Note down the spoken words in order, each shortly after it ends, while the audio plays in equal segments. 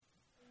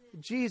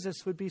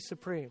Jesus would be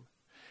supreme.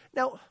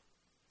 Now,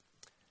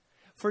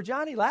 for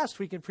Johnny last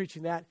week in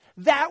preaching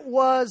that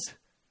was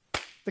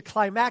the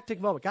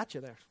climactic moment. Got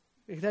you there.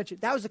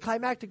 That was the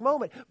climactic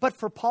moment. But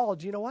for Paul,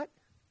 do you know what?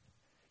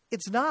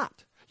 It's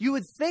not. You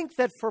would think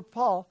that for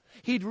Paul,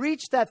 he'd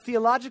reach that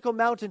theological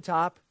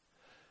mountaintop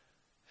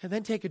and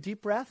then take a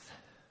deep breath,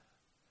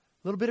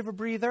 a little bit of a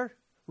breather,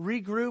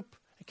 regroup,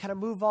 and kind of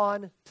move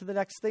on to the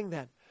next thing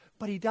then.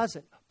 But he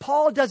doesn't.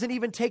 Paul doesn't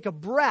even take a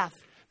breath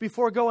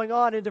before going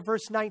on into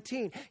verse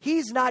 19.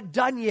 He's not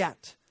done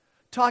yet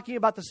talking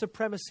about the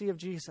supremacy of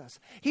Jesus.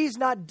 He's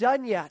not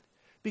done yet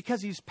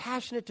because he's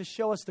passionate to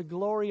show us the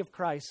glory of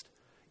Christ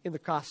in the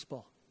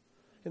gospel,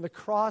 in the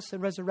cross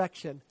and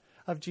resurrection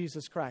of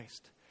Jesus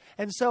Christ.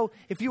 And so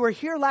if you were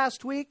here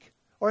last week,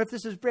 or if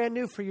this is brand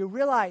new for you,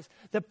 realize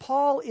that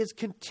Paul is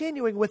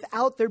continuing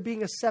without there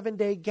being a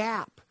 7-day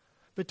gap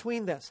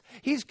between this.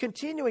 He's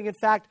continuing, in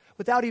fact,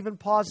 without even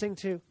pausing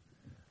to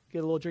get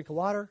a little drink of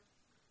water,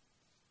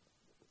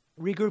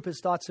 regroup his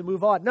thoughts and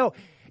move on. No,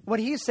 when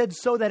he said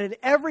so that in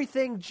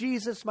everything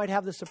Jesus might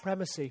have the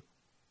supremacy,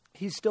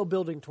 he's still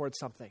building towards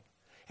something.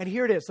 And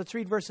here it is. Let's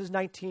read verses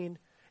 19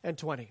 and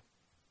 20.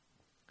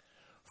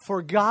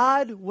 For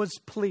God was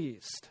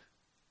pleased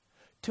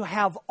to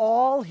have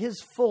all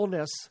his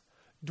fullness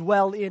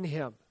dwell in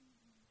him,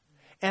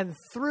 and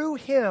through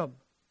him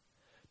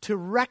to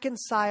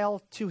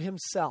reconcile to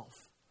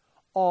himself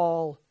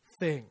all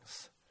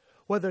things,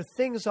 whether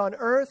things on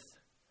earth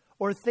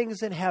or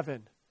things in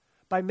heaven,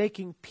 by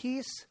making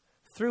peace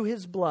through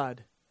his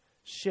blood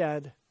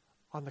shed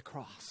on the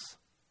cross.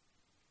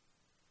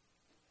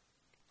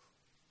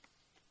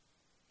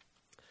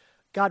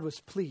 God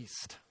was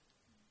pleased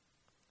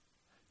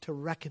to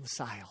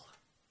reconcile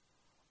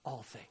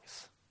all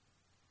things.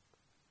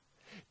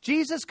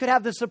 Jesus could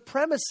have the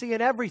supremacy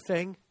in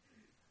everything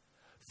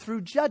through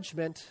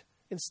judgment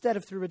instead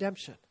of through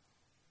redemption.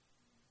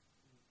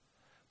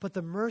 But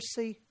the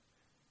mercy,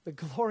 the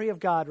glory of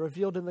God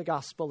revealed in the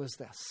gospel is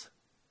this: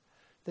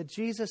 that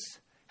Jesus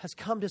has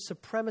come to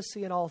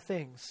supremacy in all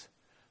things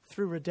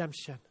through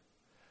redemption,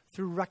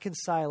 through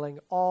reconciling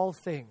all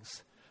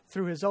things,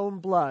 through his own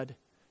blood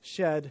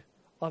shed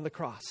on the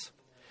cross.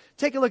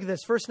 Take a look at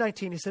this. Verse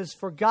 19, he says,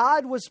 for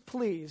God was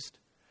pleased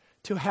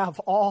to have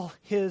all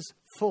his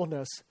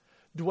fullness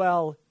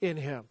dwell in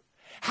him.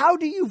 How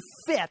do you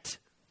fit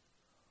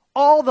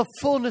all the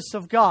fullness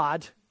of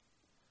God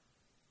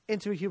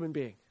into a human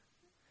being?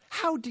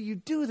 How do you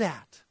do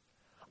that?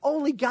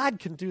 Only God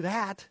can do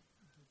that.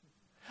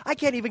 I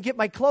can't even get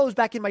my clothes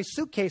back in my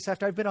suitcase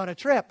after I've been on a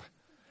trip.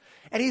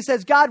 And he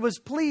says God was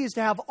pleased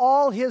to have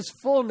all his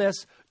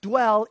fullness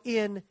dwell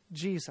in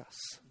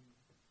Jesus,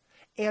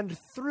 and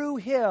through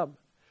him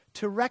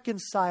to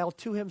reconcile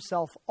to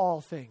himself all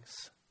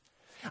things.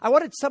 I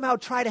want to somehow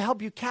try to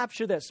help you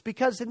capture this,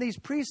 because in these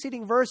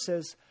preceding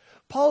verses,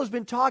 Paul has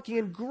been talking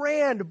in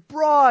grand,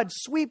 broad,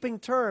 sweeping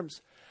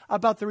terms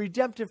about the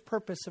redemptive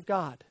purpose of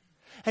God.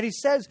 And he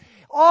says,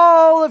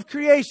 all of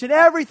creation,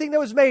 everything that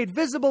was made,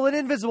 visible and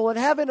invisible, in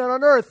heaven and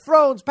on earth,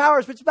 thrones,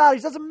 powers,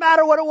 principalities, doesn't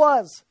matter what it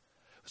was.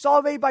 It's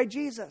all made by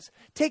Jesus.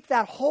 Take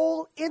that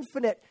whole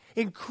infinite,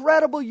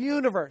 incredible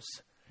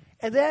universe,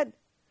 and then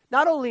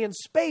not only in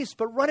space,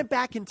 but run it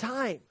back in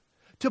time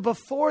to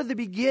before the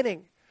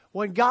beginning,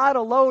 when God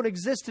alone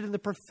existed in the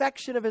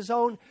perfection of his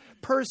own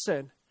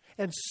person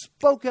and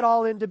spoke it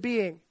all into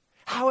being,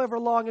 however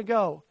long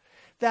ago,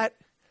 that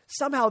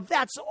somehow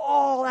that's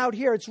all out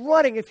here. It's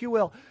running, if you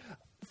will,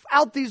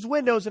 out these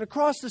windows and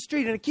across the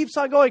street, and it keeps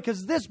on going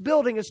because this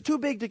building is too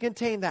big to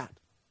contain that.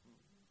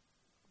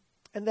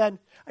 And then,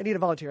 I need a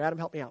volunteer. Adam,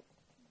 help me out.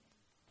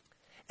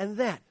 And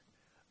then,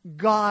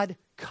 God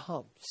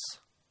comes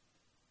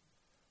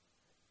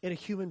in a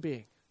human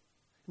being,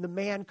 in the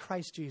man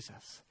Christ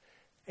Jesus.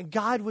 And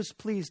God was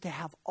pleased to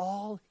have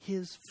all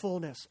his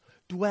fullness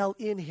dwell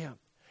in him,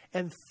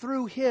 and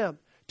through him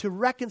to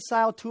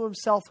reconcile to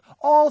himself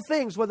all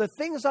things, whether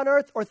things on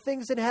earth or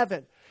things in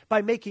heaven,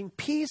 by making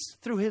peace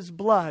through his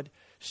blood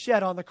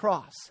shed on the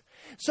cross.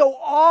 So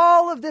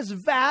all of this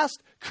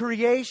vast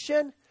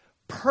creation,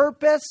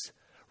 purpose,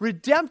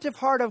 redemptive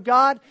heart of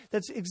God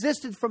that's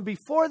existed from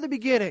before the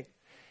beginning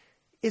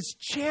is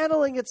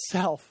channeling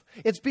itself.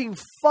 It's being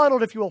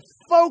funneled, if you will,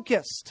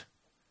 focused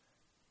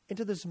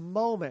into this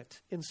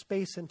moment in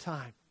space and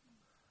time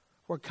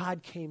where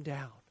God came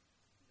down.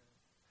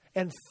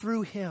 And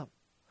through him,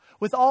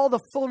 with all the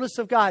fullness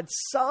of God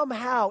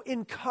somehow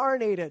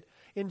incarnated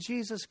in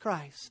Jesus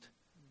Christ,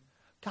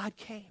 God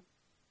came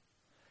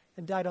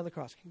and died on the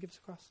cross. Can you give us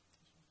a cross?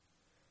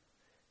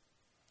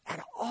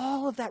 And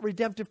all of that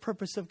redemptive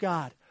purpose of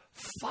God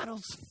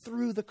funnels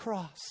through the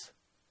cross.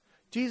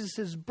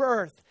 Jesus'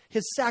 birth,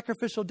 his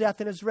sacrificial death,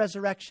 and his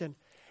resurrection.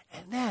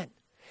 And then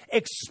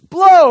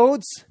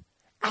explodes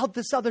out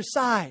this other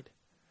side.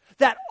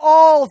 That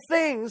all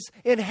things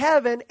in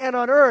heaven and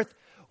on earth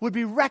would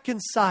be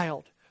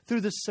reconciled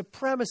through the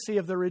supremacy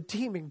of the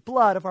redeeming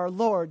blood of our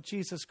Lord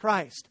Jesus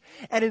Christ.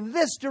 And in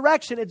this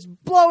direction, it's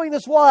blowing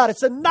this wall out.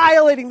 It's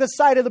annihilating the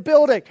side of the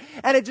building.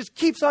 And it just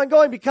keeps on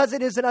going because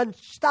it is an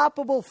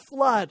unstoppable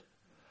flood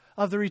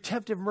of the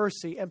redemptive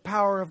mercy and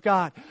power of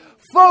God,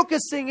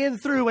 focusing in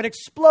through and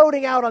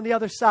exploding out on the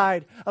other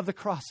side of the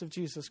cross of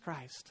Jesus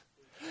Christ.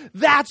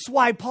 That's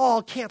why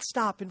Paul can't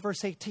stop in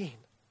verse 18.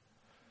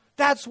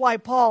 That's why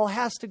Paul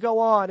has to go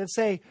on and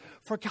say,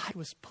 for God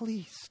was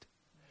pleased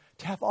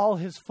to have all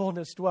his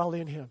fullness dwell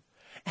in him,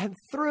 and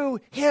through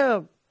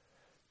him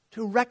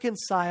to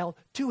reconcile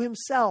to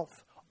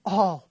himself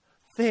all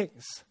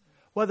things,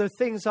 whether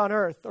things on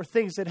earth or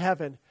things in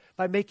heaven,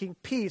 by making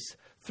peace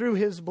through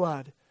his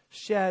blood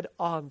shed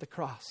on the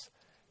cross.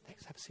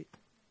 Thanks, have a seat.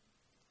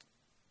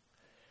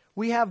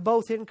 We have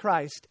both in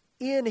Christ,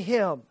 in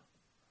him,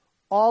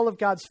 all of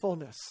God's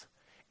fullness,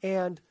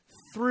 and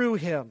through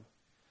him,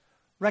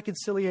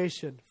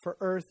 reconciliation for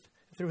earth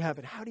and through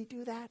heaven. How do you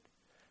do that?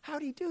 How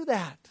do you do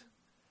that?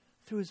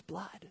 Through his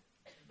blood.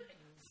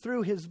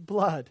 Through his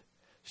blood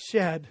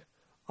shed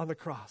on the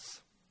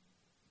cross.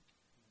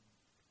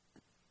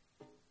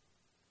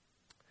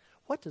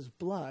 What does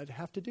blood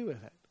have to do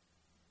with it?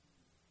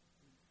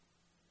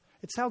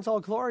 It sounds all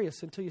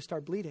glorious until you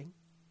start bleeding.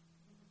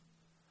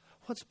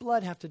 What's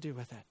blood have to do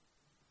with it?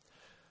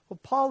 Well,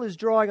 Paul is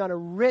drawing on a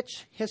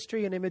rich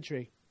history and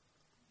imagery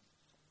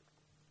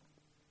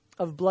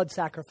of blood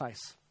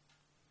sacrifice.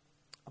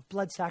 Of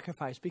blood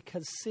sacrifice,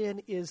 because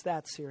sin is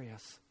that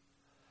serious.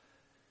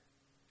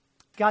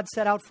 God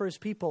set out for his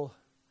people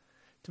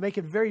to make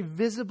it very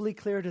visibly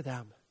clear to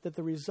them that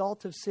the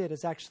result of sin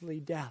is actually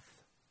death.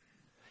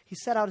 He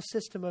set out a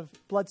system of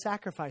blood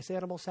sacrifice,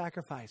 animal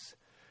sacrifice,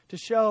 to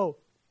show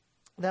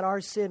that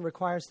our sin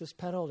requires this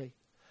penalty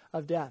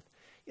of death.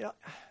 You know,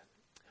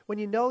 when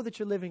you know that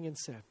you're living in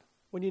sin,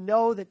 when you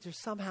know that you're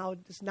somehow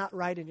it's not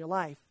right in your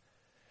life,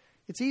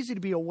 it's easy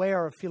to be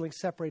aware of feeling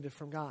separated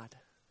from God.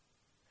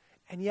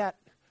 And yet,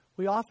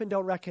 we often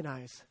don't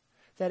recognize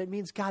that it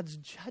means God's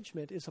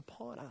judgment is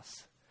upon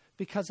us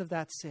because of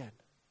that sin.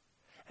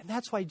 And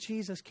that's why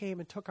Jesus came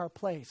and took our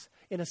place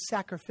in a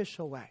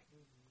sacrificial way.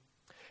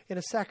 In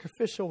a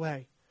sacrificial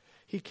way,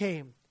 he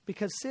came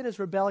because sin is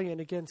rebellion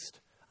against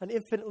an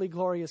infinitely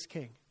glorious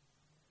king.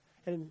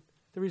 And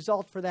the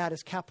result for that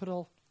is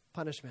capital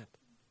punishment.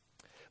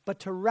 But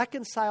to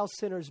reconcile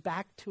sinners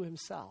back to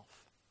himself,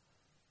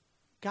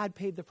 God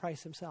paid the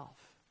price himself.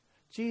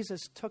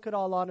 Jesus took it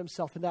all on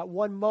himself in that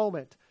one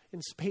moment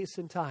in space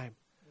and time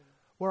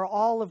where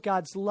all of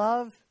God's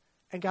love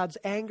and God's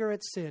anger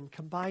at sin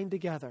combined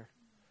together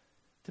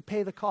to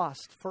pay the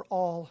cost for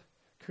all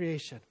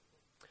creation.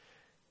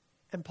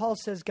 And Paul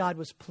says God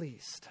was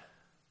pleased.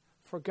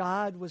 For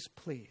God was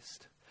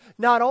pleased.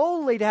 Not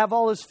only to have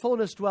all his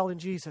fullness dwell in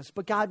Jesus,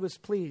 but God was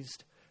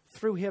pleased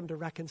through him to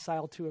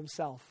reconcile to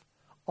himself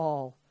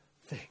all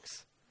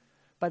things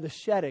by the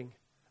shedding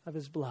of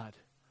his blood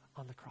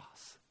on the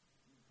cross.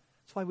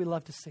 That's why we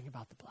love to sing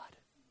about the blood.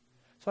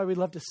 That's why we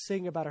love to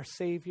sing about our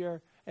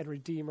Savior and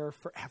Redeemer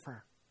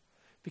forever.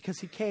 Because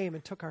he came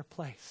and took our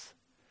place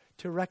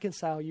to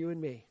reconcile you and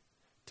me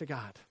to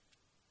God.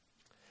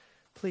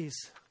 Please,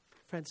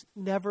 friends,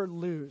 never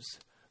lose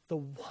the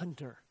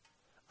wonder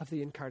of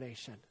the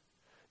incarnation.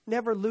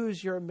 Never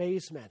lose your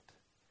amazement.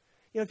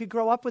 You know, if you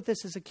grow up with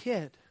this as a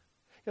kid,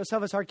 you know, some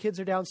of us, our kids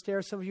are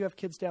downstairs. Some of you have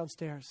kids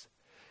downstairs.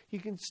 You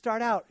can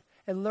start out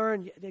and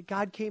learn that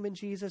God came in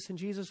Jesus and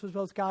Jesus was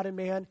both God and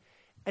man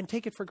and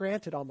take it for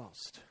granted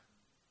almost.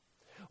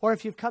 Or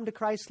if you've come to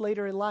Christ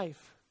later in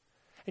life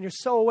and you're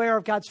so aware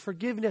of God's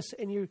forgiveness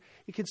and you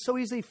can so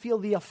easily feel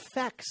the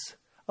effects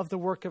of the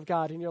work of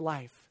God in your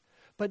life,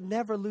 but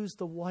never lose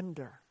the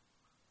wonder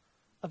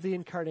of the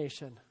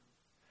incarnation.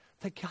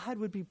 That God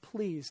would be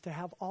pleased to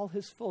have all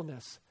his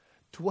fullness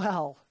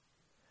dwell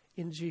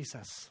in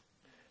Jesus.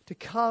 To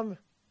come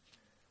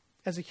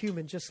as a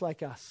human just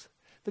like us.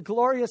 The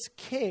glorious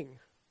King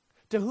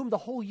to whom the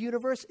whole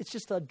universe, it's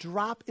just a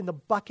drop in the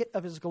bucket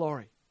of his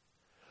glory,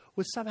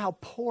 would somehow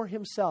pour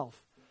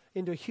himself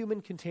into a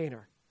human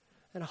container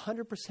and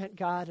 100%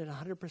 God and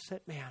 100%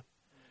 man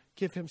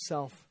give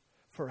himself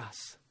for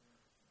us.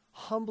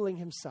 Humbling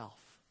himself,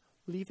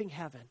 leaving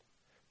heaven,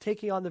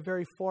 taking on the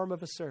very form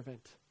of a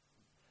servant,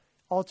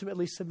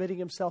 ultimately submitting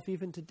himself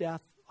even to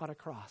death on a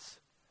cross,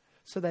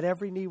 so that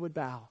every knee would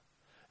bow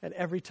and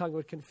every tongue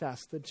would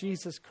confess that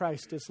Jesus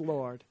Christ is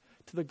Lord,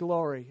 to the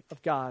glory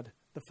of God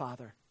the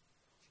Father.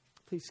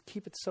 Please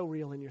keep it so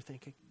real in your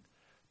thinking.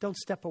 Don't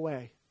step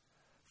away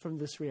from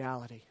this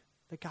reality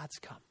that God's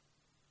come.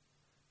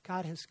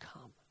 God has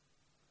come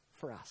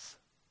for us.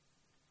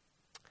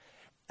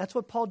 That's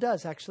what Paul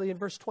does actually in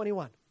verse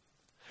 21.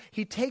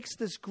 He takes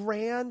this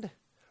grand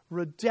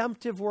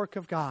redemptive work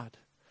of God,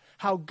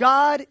 how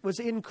God was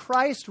in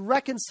Christ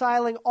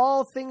reconciling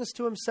all things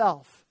to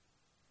himself.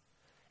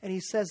 And he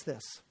says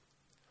this,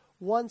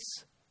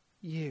 once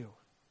you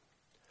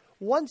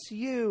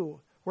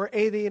were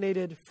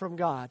alienated from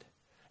God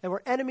and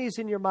were enemies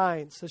in your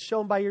minds, as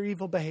shown by your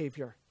evil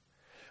behavior.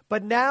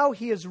 But now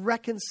he has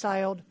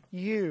reconciled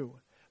you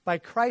by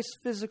Christ's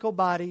physical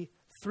body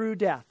through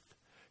death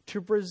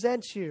to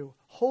present you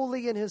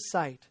holy in his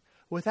sight,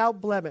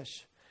 without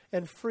blemish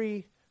and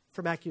free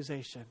from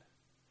accusation.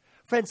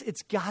 Friends,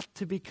 it's got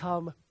to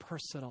become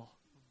personal.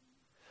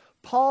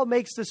 Paul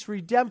makes this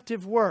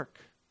redemptive work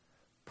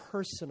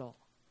personal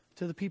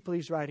to the people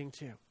he's writing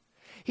to.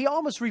 He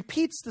almost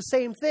repeats the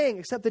same thing,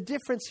 except the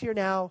difference here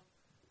now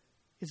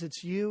is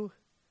it's you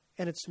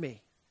and it's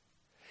me.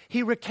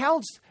 He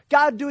recounts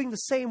God doing the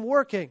same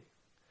working,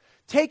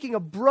 taking a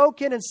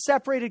broken and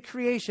separated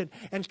creation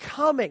and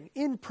coming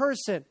in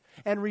person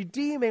and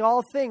redeeming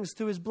all things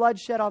through his blood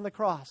shed on the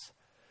cross.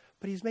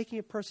 But he's making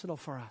it personal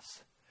for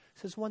us.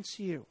 He says, once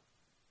you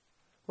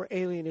were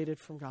alienated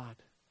from God.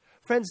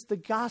 Friends, the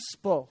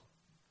gospel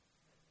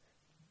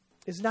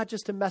is not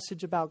just a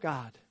message about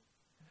God.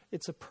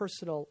 It's a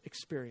personal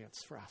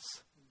experience for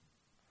us.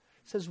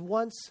 It says,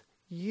 once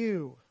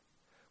you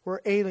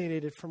were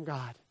alienated from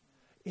God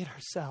in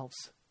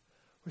ourselves,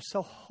 we're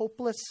so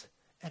hopeless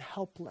and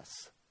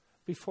helpless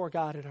before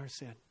God in our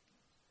sin.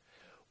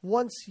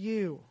 Once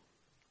you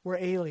were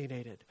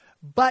alienated,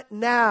 but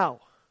now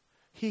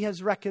he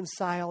has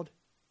reconciled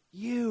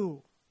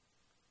you.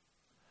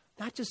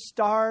 Not just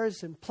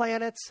stars and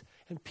planets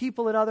and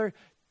people in other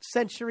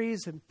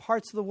centuries and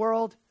parts of the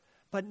world,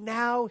 but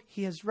now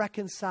he has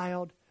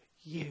reconciled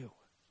you.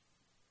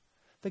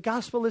 The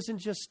gospel isn't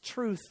just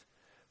truth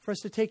for us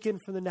to take in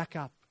from the neck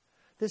up.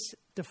 This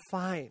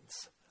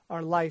defines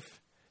our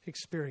life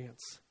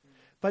experience.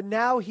 But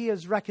now he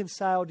has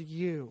reconciled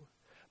you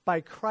by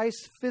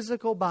Christ's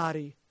physical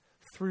body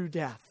through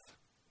death.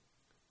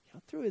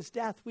 Through his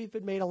death, we've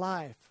been made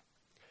alive.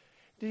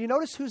 Did you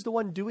notice who's the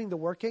one doing the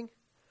working?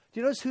 Do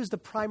you notice who's the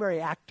primary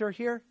actor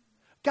here?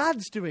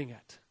 God's doing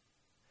it.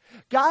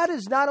 God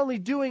is not only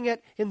doing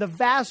it in the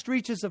vast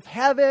reaches of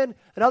heaven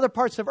and other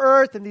parts of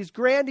earth and these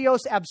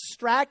grandiose,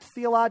 abstract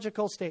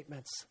theological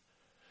statements.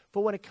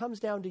 But when it comes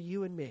down to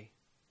you and me,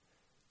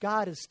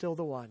 God is still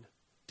the one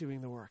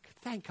doing the work.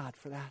 Thank God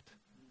for that.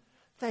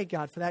 Thank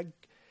God for that. It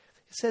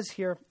says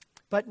here,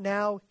 but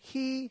now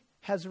he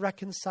has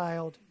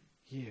reconciled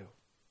you.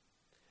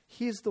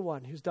 He's the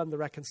one who's done the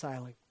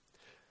reconciling.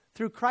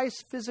 Through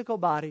Christ's physical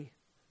body,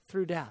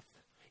 through death.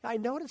 I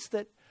noticed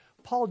that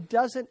Paul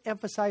doesn't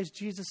emphasize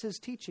Jesus'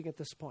 teaching at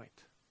this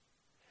point.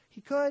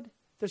 He could.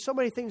 There's so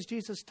many things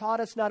Jesus taught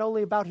us, not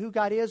only about who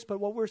God is, but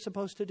what we're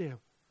supposed to do.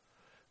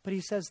 But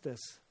he says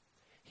this.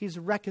 He's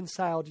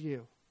reconciled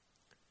you.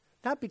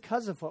 Not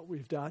because of what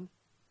we've done,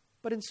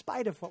 but in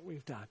spite of what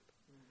we've done.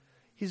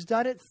 He's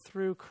done it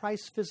through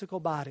Christ's physical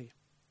body,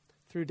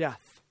 through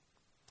death.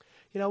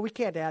 We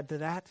can't add to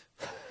that.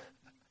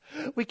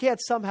 We can't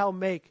somehow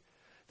make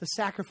the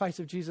sacrifice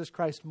of Jesus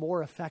Christ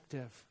more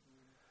effective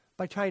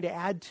by trying to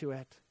add to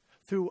it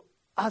through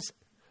us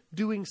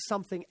doing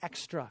something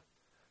extra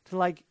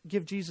to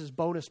give Jesus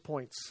bonus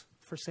points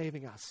for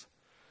saving us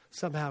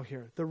somehow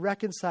here. The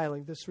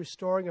reconciling, this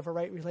restoring of a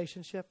right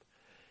relationship,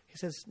 he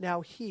says,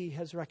 now he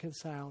has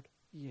reconciled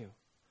you.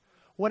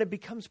 When it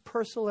becomes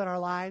personal in our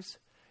lives,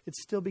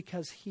 it's still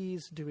because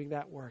he's doing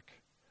that work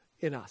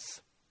in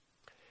us.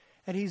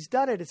 And he's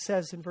done it, it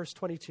says in verse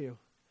 22,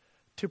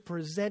 to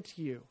present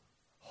you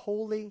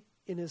holy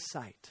in his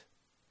sight,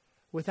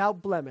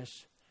 without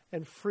blemish,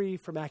 and free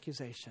from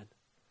accusation.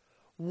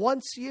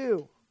 Once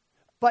you,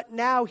 but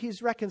now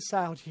he's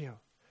reconciled you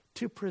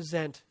to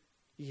present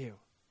you.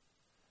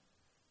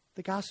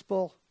 The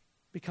gospel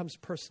becomes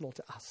personal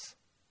to us.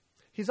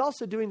 He's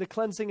also doing the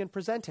cleansing and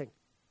presenting.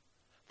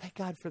 Thank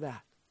God for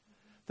that.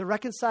 The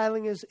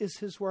reconciling is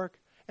his work,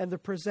 and the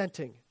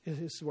presenting is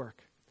his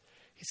work.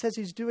 He says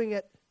he's doing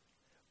it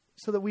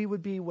so that we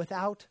would be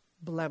without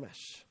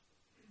blemish.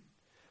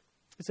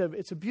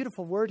 It's a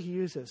beautiful word he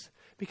uses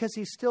because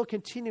he's still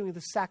continuing the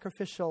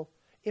sacrificial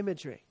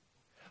imagery.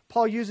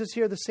 Paul uses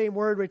here the same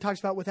word when he talks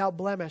about without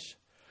blemish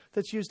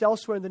that's used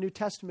elsewhere in the New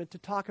Testament to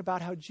talk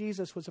about how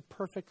Jesus was a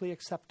perfectly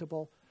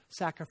acceptable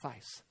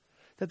sacrifice,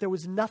 that there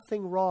was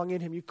nothing wrong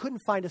in him. You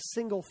couldn't find a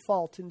single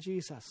fault in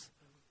Jesus.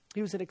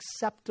 He was an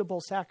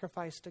acceptable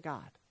sacrifice to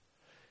God.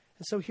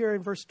 And so here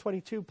in verse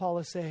 22, Paul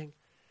is saying,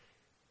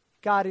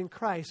 God in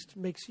Christ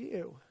makes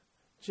you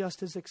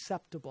just as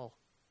acceptable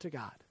to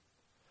God,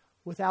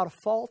 without a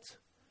fault,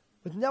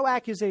 with no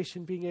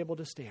accusation being able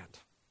to stand.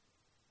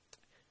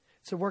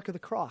 It's a work of the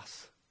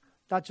cross,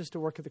 not just a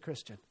work of the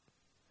Christian.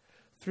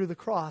 Through the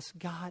cross,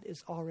 God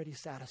is already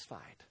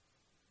satisfied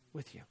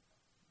with you.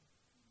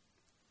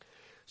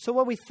 So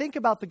when we think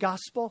about the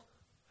gospel,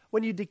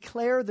 when you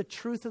declare the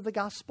truth of the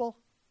gospel,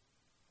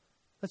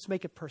 let's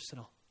make it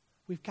personal.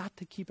 We've got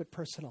to keep it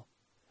personal.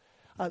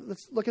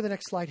 Let's look at the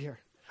next slide here.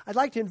 I'd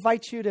like to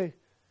invite you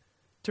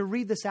to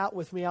read this out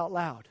with me out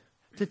loud,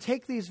 to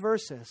take these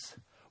verses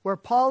where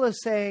Paul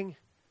is saying,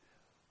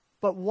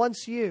 but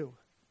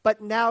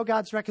now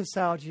God's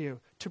reconciled you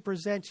to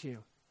present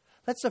you.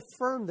 Let's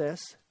affirm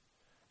this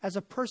as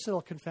a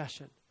personal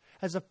confession,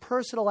 as a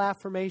personal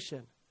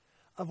affirmation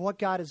of what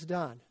God has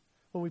done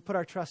when we put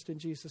our trust in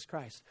Jesus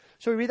Christ.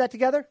 Shall we read that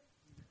together?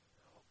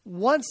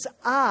 Once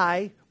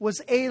I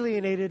was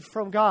alienated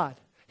from God,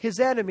 his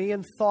enemy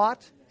in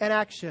thought and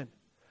action.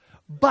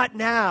 But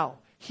now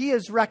he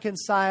has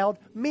reconciled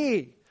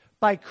me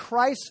by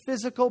Christ's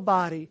physical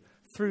body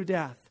through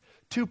death,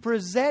 to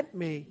present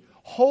me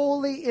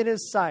holy in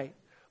his sight,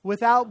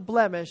 without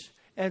blemish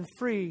and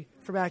free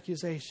from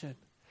accusation?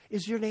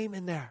 Is your name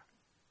in there?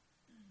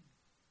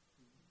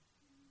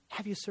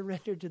 Have you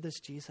surrendered to this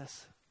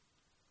Jesus?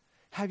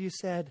 Have you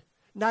said,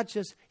 not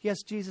just,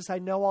 yes, Jesus, I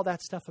know all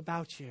that stuff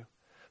about you,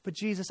 but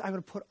Jesus, I'm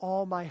going to put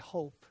all my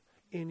hope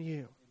in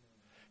you.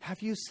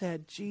 Have you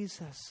said,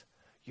 Jesus,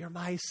 you're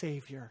my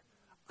Savior.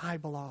 I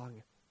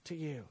belong to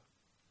you.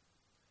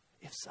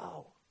 If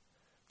so,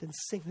 then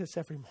sing this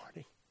every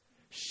morning.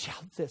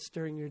 Shout this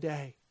during your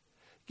day.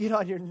 Get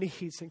on your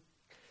knees and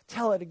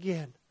tell it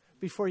again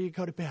before you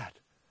go to bed.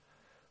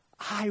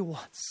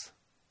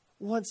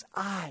 Once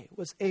I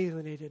was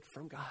alienated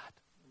from God,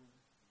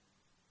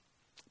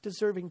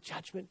 deserving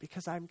judgment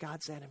because I'm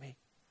God's enemy.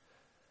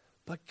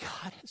 But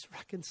God has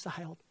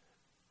reconciled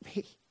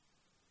me.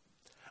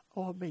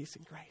 Oh,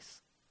 amazing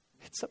grace.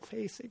 It's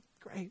amazing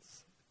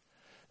grace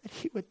that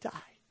he would die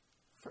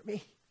for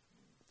me.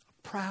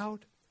 A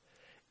proud,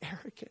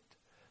 arrogant,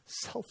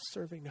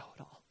 self-serving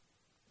know-it-all.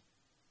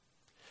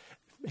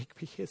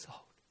 Make me his own.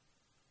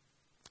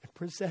 And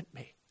present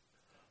me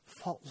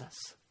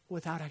faultless,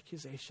 without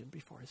accusation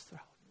before his throne.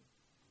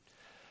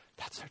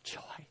 That's our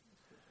joy.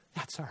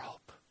 That's our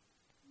hope.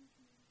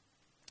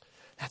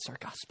 That's our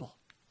gospel.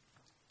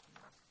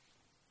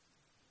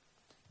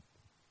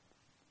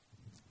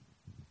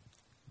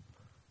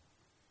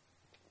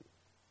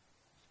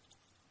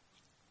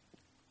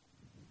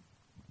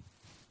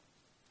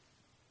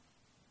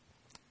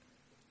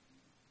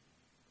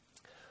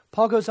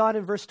 Paul goes on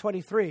in verse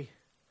 23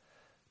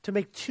 to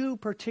make two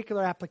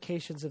particular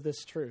applications of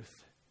this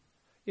truth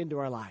into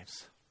our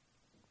lives.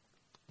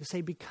 To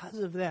say, because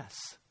of this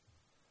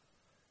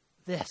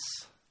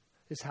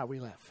is how we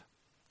live.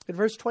 In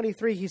verse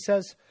 23, he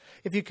says,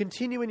 if you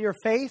continue in your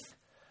faith,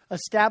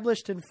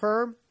 established and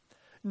firm,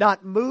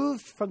 not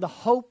moved from the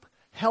hope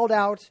held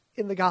out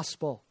in the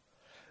gospel.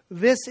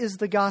 This is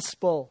the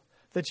gospel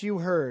that you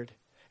heard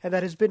and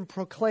that has been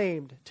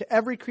proclaimed to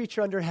every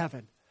creature under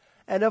heaven,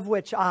 and of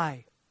which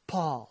I,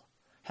 Paul,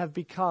 have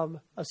become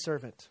a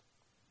servant.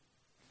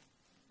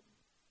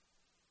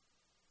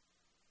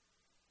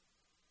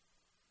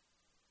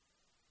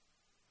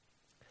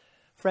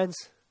 Friends,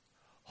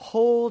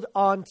 hold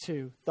on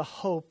to the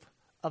hope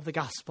of the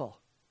gospel.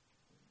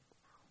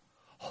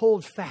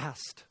 Hold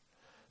fast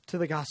to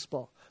the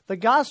gospel. The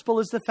gospel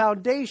is the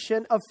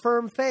foundation of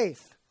firm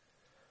faith.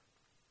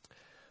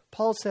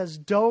 Paul says,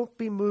 don't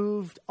be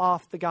moved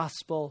off the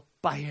gospel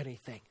by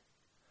anything.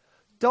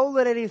 Don't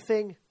let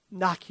anything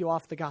knock you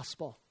off the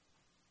gospel.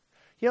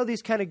 You know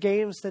these kind of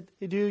games that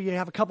you do? You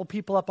have a couple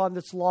people up on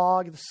this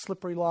log, this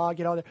slippery log,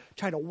 they're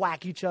trying to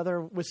whack each other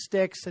with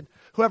sticks, and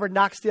whoever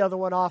knocks the other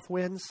one off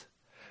wins.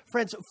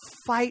 Friends,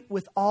 fight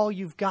with all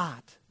you've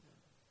got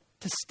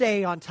to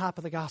stay on top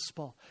of the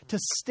gospel, to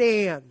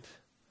stand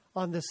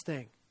on this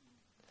thing.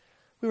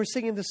 We were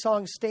singing the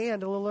song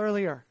Stand a little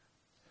earlier.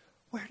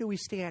 Where do we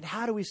stand?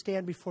 How do we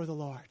stand before the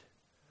Lord?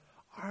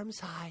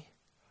 Arms high,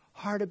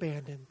 heart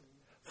abandoned,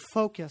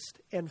 focused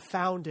and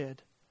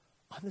founded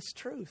on this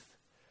truth.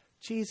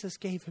 Jesus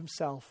gave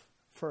himself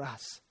for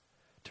us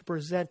to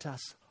present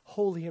us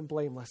holy and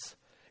blameless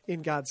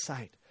in God's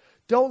sight.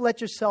 Don't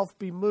let yourself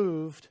be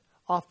moved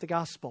off the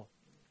gospel.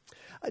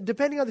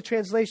 Depending on the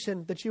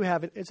translation that you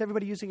have, is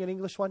everybody using an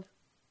English one?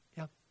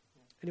 Yeah?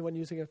 Anyone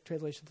using a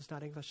translation that's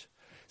not English?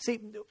 See,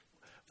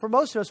 for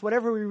most of us,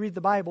 whenever we read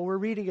the Bible, we're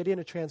reading it in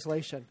a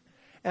translation.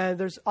 And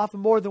there's often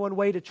more than one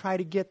way to try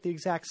to get the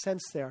exact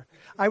sense there.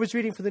 I was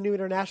reading for the New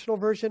International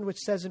Version, which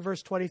says in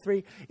verse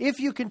 23, if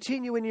you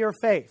continue in your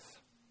faith.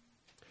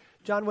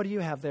 John, what do you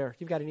have there?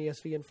 You've got an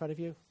ESV in front of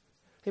you.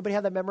 Anybody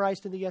have that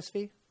memorized in the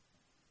ESV?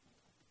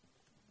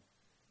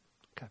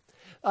 Okay.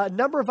 A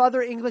number of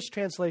other English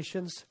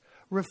translations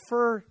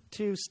refer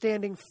to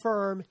standing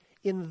firm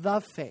in the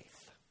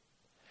faith.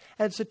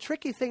 And it's a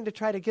tricky thing to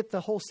try to get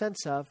the whole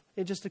sense of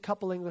in just a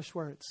couple English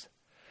words.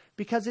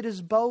 Because it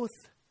is both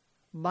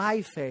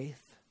my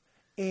faith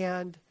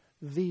and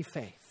the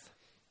faith.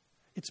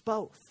 It's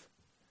both.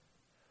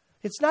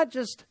 It's not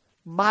just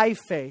my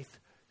faith,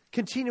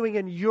 continuing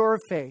in your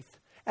faith,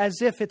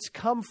 as if it's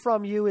come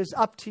from you, is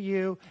up to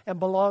you, and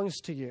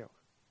belongs to you.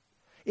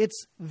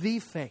 It's the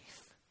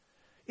faith.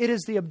 It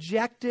is the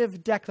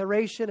objective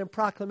declaration and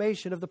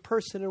proclamation of the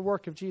person and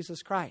work of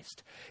Jesus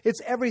Christ.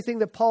 It's everything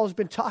that Paul has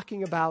been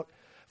talking about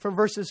from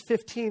verses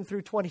 15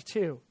 through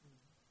 22.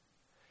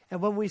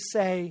 And when we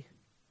say,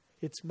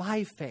 it's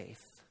my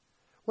faith,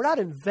 we're not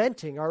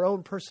inventing our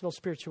own personal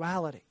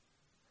spirituality.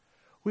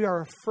 We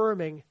are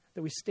affirming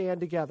that we stand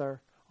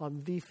together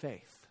on the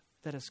faith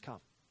that has come.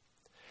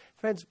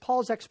 Friends,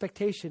 Paul's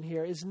expectation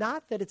here is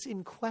not that it's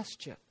in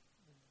question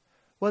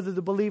whether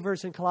the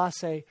believers in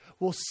Colossae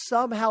will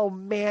somehow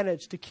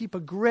manage to keep a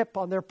grip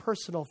on their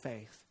personal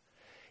faith.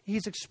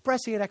 He's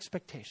expressing an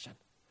expectation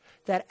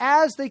that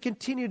as they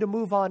continue to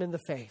move on in the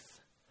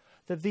faith,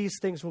 that these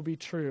things will be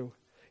true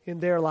in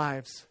their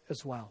lives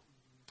as well.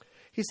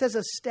 He says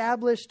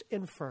established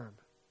and firm.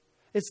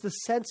 It's the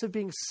sense of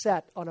being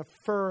set on a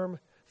firm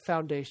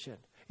foundation.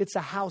 It's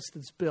a house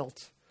that's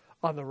built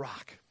on the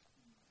rock.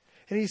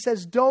 And he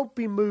says, don't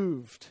be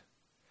moved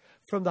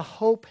from the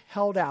hope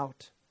held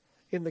out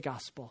in the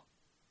gospel.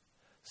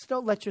 So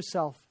don't let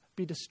yourself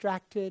be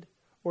distracted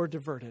or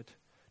diverted.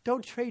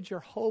 Don't trade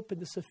your hope in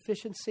the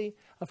sufficiency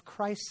of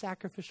Christ's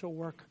sacrificial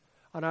work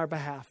on our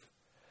behalf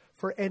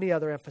for any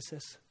other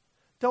emphasis.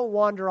 Don't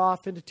wander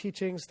off into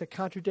teachings that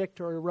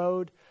contradict or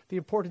erode the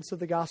importance of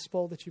the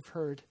gospel that you've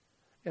heard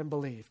and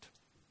believed.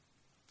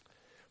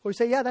 Well, we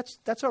say, yeah,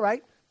 that's all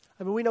right.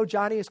 I mean, we know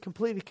Johnny is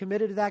completely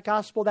committed to that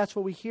gospel. That's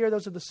what we hear.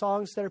 Those are the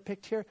songs that are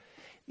picked here.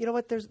 You know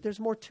what? There's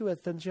more to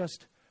it than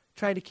just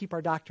trying to keep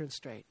our doctrine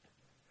straight.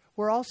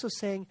 We're also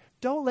saying,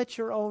 don't let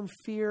your own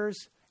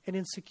fears and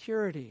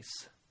insecurities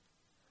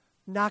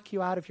knock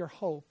you out of your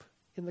hope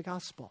in the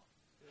gospel.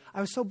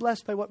 I was so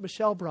blessed by what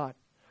Michelle brought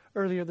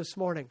earlier this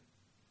morning.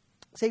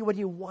 Saying, when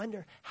you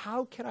wonder,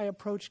 how can I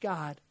approach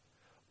God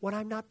when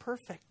I'm not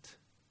perfect?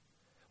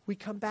 We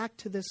come back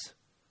to this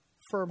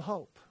firm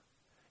hope.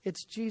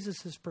 It's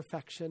Jesus'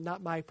 perfection,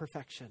 not my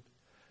perfection,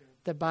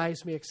 that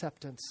buys me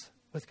acceptance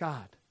with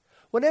God.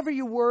 Whenever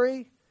you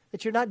worry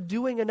that you're not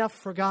doing enough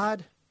for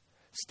God,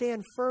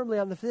 stand firmly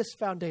on this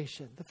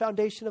foundation, the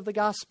foundation of the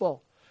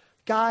gospel.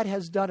 God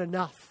has done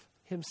enough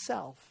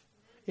himself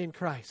in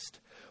Christ.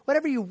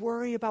 Whenever you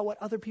worry about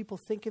what other people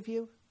think of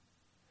you,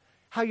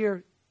 how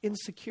you're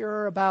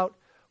insecure about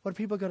what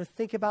people are going to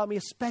think about me,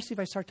 especially if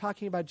I start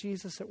talking about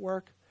Jesus at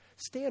work,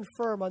 stand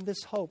firm on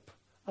this hope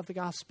of the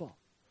gospel.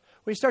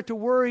 When you start to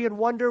worry and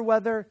wonder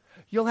whether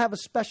you'll have a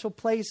special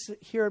place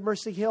here at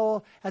Mercy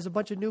Hill as a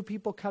bunch of new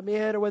people come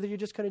in, or whether you're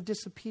just going to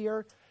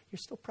disappear, you're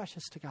still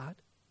precious to God.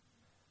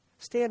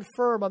 Stand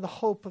firm on the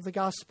hope of the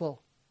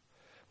gospel.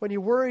 When you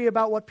worry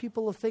about what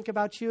people will think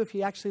about you if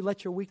you actually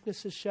let your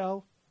weaknesses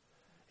show,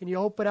 and you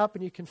open up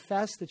and you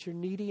confess that you're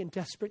needy and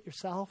desperate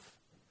yourself,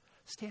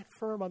 stand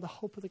firm on the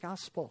hope of the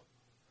gospel.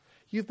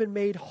 You've been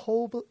made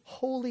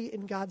holy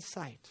in God's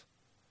sight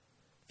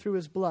through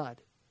his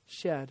blood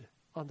shed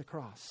on the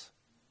cross.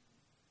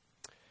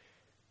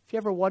 If you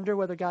ever wonder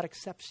whether God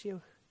accepts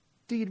you,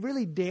 do you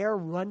really dare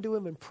run to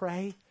him and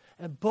pray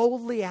and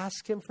boldly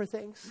ask him for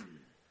things?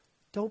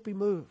 Don't be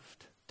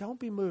moved. Don't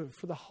be moved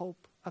for the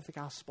hope of the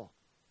gospel.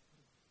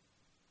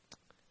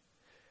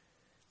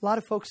 A lot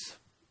of folks,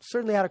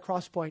 certainly out of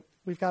Crosspoint,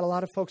 we've got a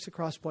lot of folks at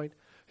Crosspoint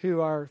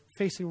who are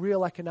facing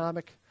real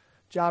economic,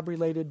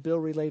 job-related,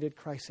 bill-related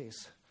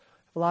crises.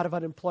 A lot of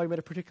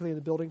unemployment, particularly in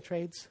the building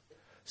trades.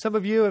 Some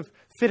of you have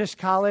finished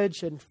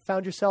college and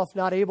found yourself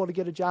not able to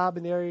get a job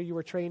in the area you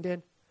were trained in.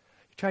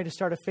 You're trying to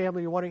start a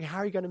family. You're wondering, how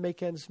are you going to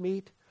make ends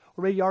meet?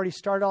 Or maybe you already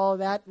started all of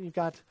that and you've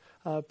got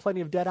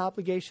plenty of debt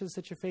obligations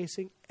that you're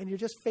facing, and you're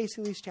just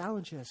facing these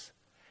challenges.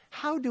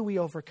 How do we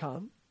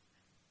overcome?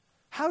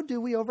 How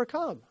do we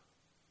overcome?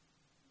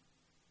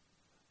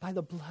 By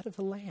the blood of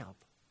the Lamb.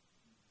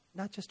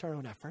 Not just our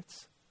own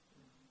efforts.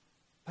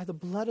 By the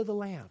blood of the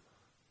Lamb.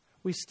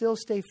 We still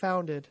stay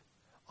founded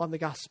on the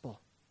gospel.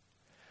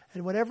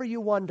 And whenever you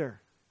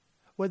wonder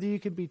whether you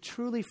can be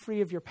truly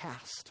free of your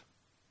past,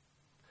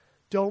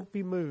 don't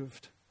be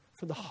moved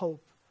from the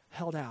hope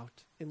held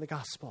out in the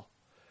gospel.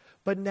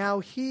 But now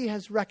he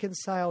has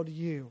reconciled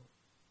you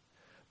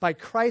by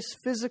Christ's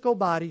physical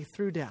body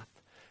through death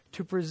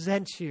to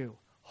present you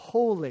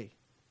holy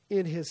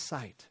in his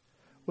sight,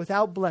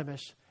 without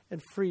blemish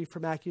and free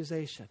from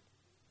accusation.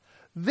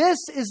 This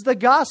is the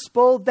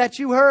gospel that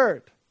you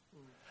heard.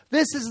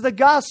 This is the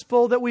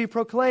gospel that we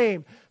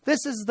proclaim.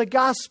 This is the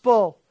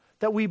gospel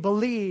that we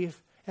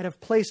believe and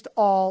have placed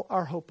all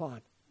our hope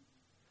on.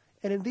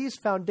 And in these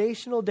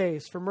foundational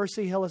days for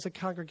Mercy Hill as a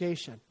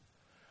congregation,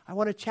 I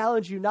want to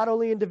challenge you not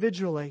only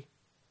individually,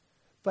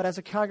 but as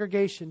a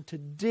congregation to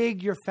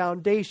dig your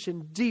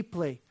foundation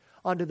deeply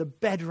onto the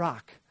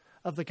bedrock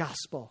of the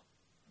gospel.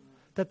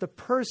 That the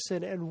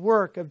person and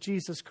work of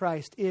Jesus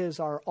Christ is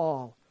our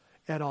all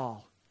and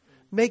all.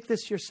 Make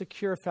this your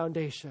secure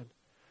foundation,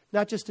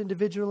 not just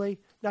individually,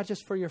 not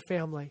just for your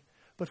family,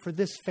 but for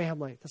this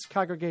family, this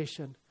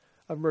congregation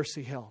of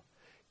Mercy Hill.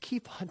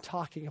 Keep on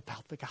talking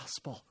about the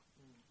gospel.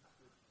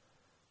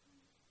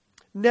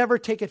 Never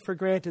take it for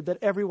granted that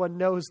everyone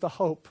knows the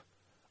hope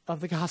of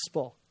the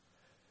gospel.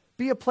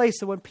 Be a place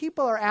that when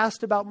people are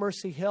asked about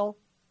Mercy Hill,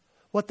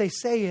 what they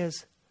say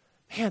is,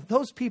 man,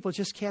 those people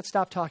just can't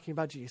stop talking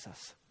about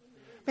Jesus.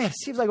 Man, it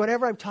seems like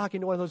whenever I'm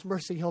talking to one of those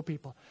Mercy Hill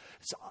people,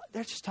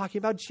 they're just talking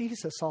about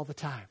Jesus all the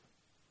time.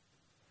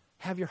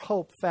 Have your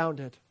hope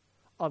founded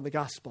on the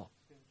gospel.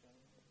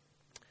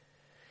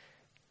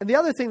 And the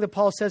other thing that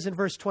Paul says in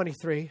verse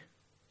 23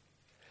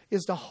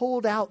 is to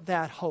hold out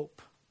that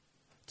hope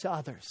to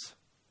others.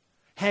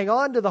 Hang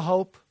on to the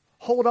hope,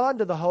 hold on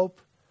to the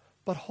hope,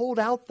 but hold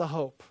out the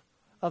hope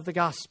of the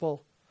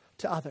gospel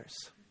to others.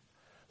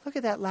 Look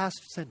at that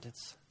last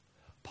sentence.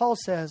 Paul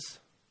says,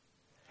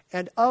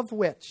 and of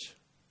which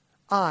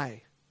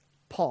I,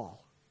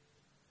 Paul,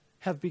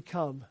 have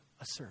become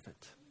a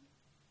servant.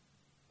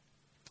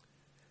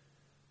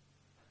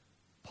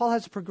 Paul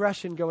has a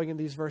progression going in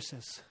these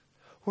verses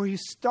where he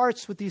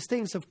starts with these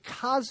things of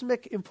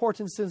cosmic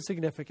importance and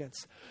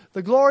significance.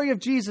 The glory of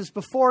Jesus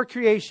before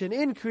creation,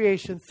 in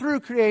creation, through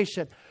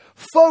creation,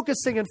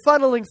 focusing and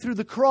funneling through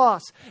the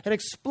cross and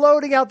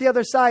exploding out the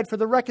other side for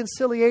the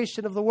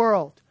reconciliation of the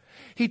world.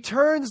 He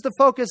turns the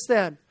focus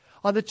then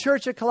on the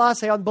church at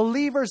Colossae, on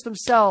believers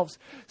themselves,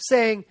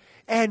 saying,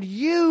 and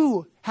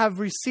you have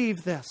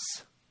received this.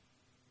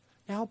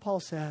 Now Paul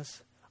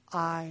says,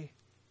 I,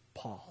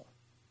 Paul,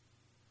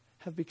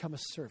 have become a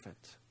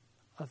servant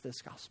of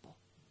this gospel.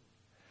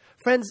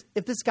 Friends,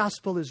 if this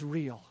gospel is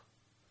real,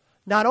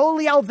 not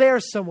only out there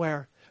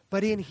somewhere,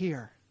 but in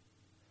here,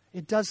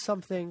 it does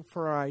something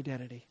for our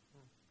identity.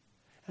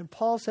 And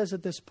Paul says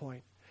at this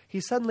point, he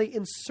suddenly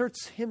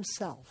inserts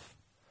himself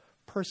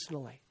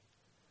personally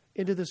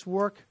into this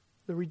work,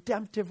 the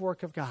redemptive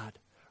work of God,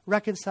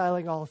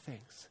 reconciling all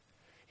things.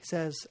 He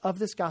says, of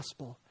this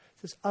gospel,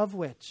 he says, of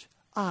which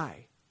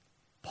I,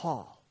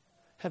 Paul,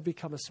 have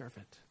become a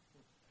servant.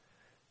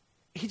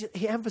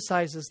 He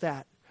emphasizes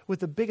that with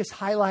the biggest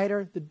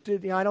highlighter.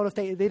 I don't know if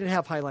they didn't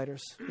have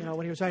highlighters,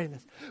 when he was writing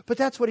this. But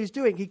that's what he's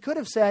doing. He could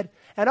have said,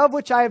 and of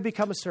which I have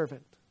become a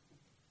servant.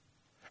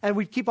 And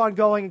we'd keep on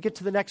going and get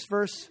to the next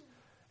verse,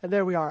 and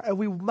there we are. And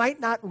we might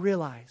not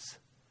realize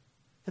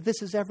that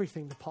this is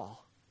everything to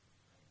Paul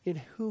in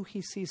who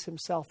he sees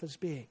himself as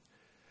being.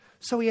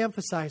 So he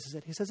emphasizes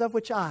it. He says, of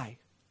which I,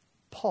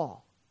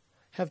 Paul,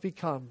 have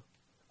become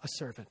a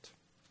servant.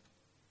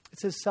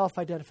 It's his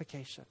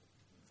self-identification.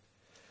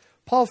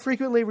 Paul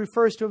frequently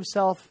refers to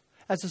himself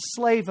as a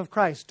slave of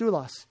Christ.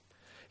 Doulos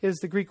is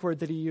the Greek word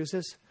that he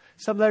uses.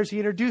 Some letters he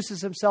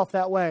introduces himself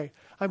that way.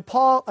 I'm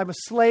Paul, I'm a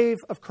slave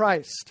of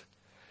Christ.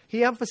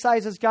 He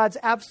emphasizes God's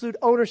absolute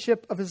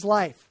ownership of his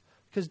life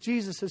because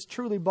Jesus has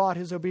truly bought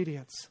his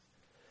obedience.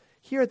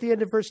 Here at the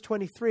end of verse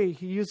 23,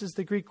 he uses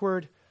the Greek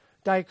word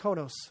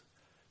diakonos,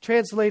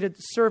 translated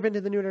servant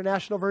in the New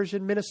International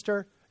Version,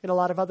 minister in a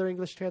lot of other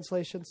English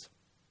translations.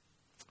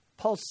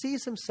 Paul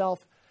sees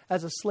himself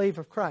as a slave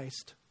of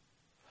Christ,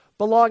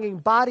 belonging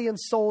body and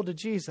soul to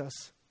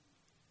Jesus,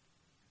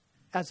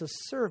 as a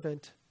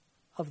servant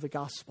of the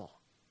gospel.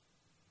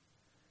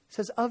 He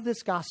says, of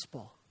this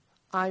gospel,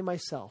 I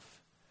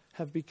myself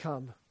have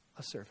become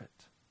a servant.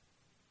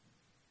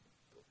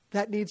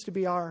 That needs to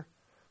be our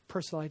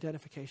personal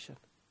identification.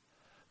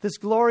 This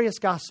glorious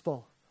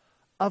gospel,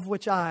 of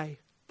which I,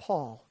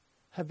 Paul,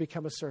 have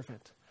become a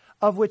servant,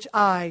 of which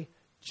I,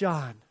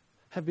 John,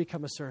 have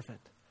become a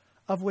servant,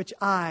 of which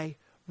I,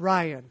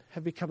 Ryan,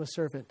 have become a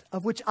servant,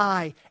 of which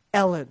I,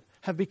 Ellen,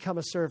 have become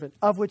a servant,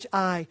 of which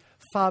I,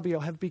 Fabio,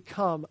 have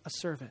become a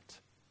servant.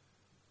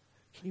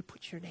 Can you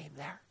put your name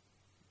there?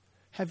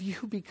 Have you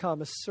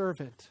become a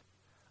servant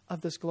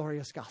of this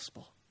glorious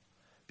gospel?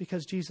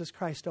 Because Jesus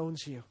Christ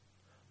owns you,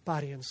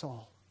 body and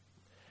soul.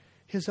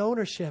 His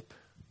ownership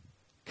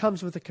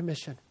comes with a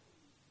commission.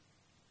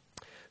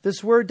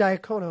 This word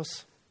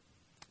diakonos,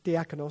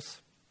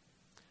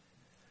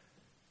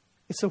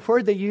 it's a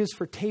word they use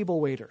for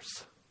table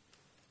waiters.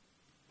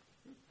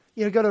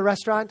 You go to a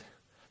restaurant,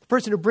 the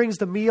person who brings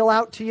the meal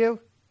out to you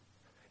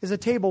is a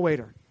table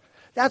waiter.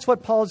 That's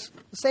what Paul's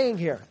saying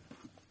here.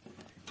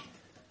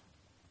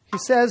 He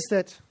says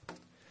that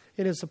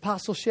in his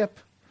apostleship,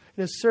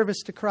 in his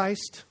service to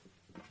Christ,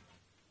 he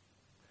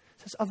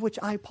says, of which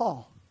I,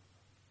 Paul,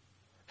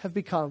 have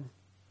become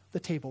the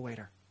table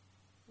waiter.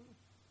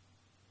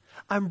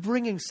 I'm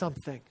bringing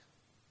something.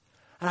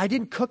 And I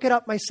didn't cook it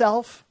up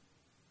myself.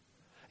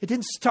 It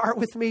didn't start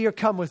with me or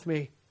come with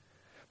me.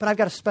 But I've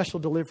got a special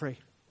delivery.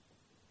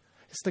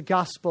 It's the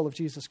gospel of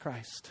Jesus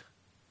Christ.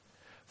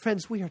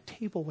 Friends, we are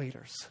table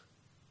waiters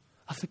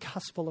of the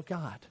gospel of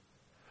God,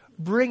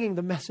 bringing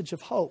the message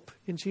of hope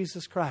in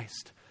Jesus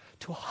Christ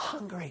to a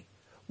hungry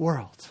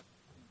world.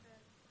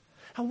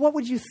 And what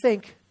would you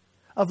think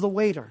of the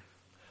waiter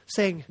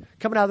saying,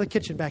 coming out of the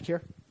kitchen back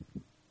here,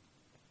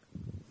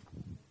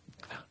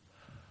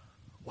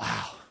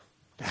 wow,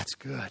 that's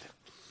good.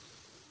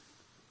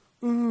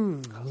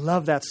 I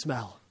love that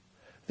smell.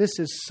 This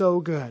is so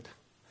good.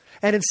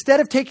 And instead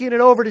of taking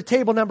it over to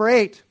table number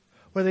 8,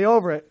 where they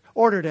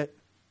ordered it,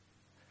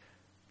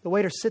 the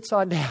waiter sits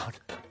on down,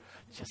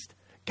 just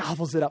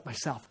gobbles it up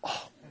myself.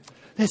 Oh,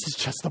 this is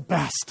just the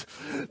best.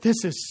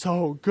 This is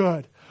so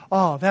good.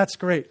 Oh, that's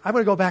great. I'm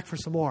going to go back for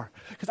some more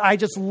because I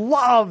just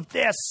love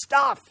this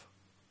stuff.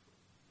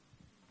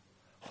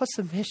 What's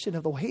the mission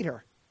of the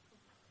waiter?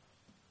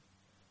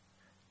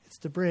 It's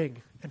to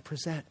bring and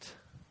present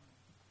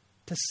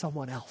to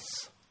someone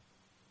else.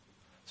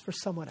 It's for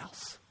someone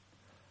else.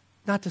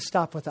 Not to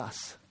stop with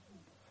us,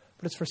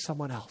 but it's for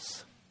someone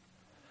else.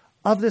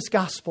 Of this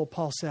gospel,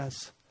 Paul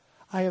says,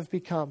 I have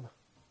become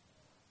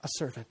a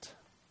servant.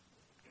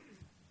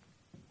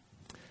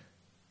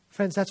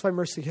 Friends, that's why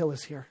Mercy Hill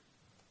is here.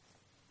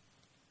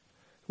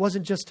 It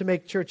wasn't just to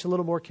make church a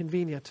little more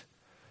convenient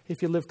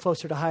if you live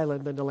closer to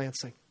Highland than to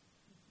Lansing.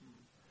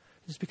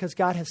 It's because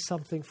God has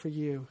something for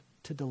you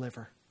to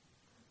deliver.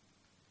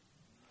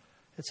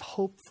 It's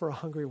hope for a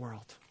hungry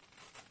world.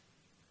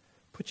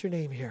 Put your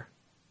name here.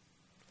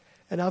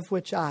 And of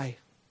which I,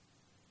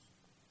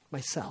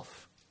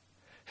 myself,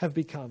 have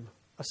become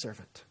a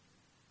servant.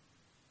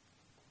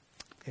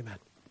 Amen.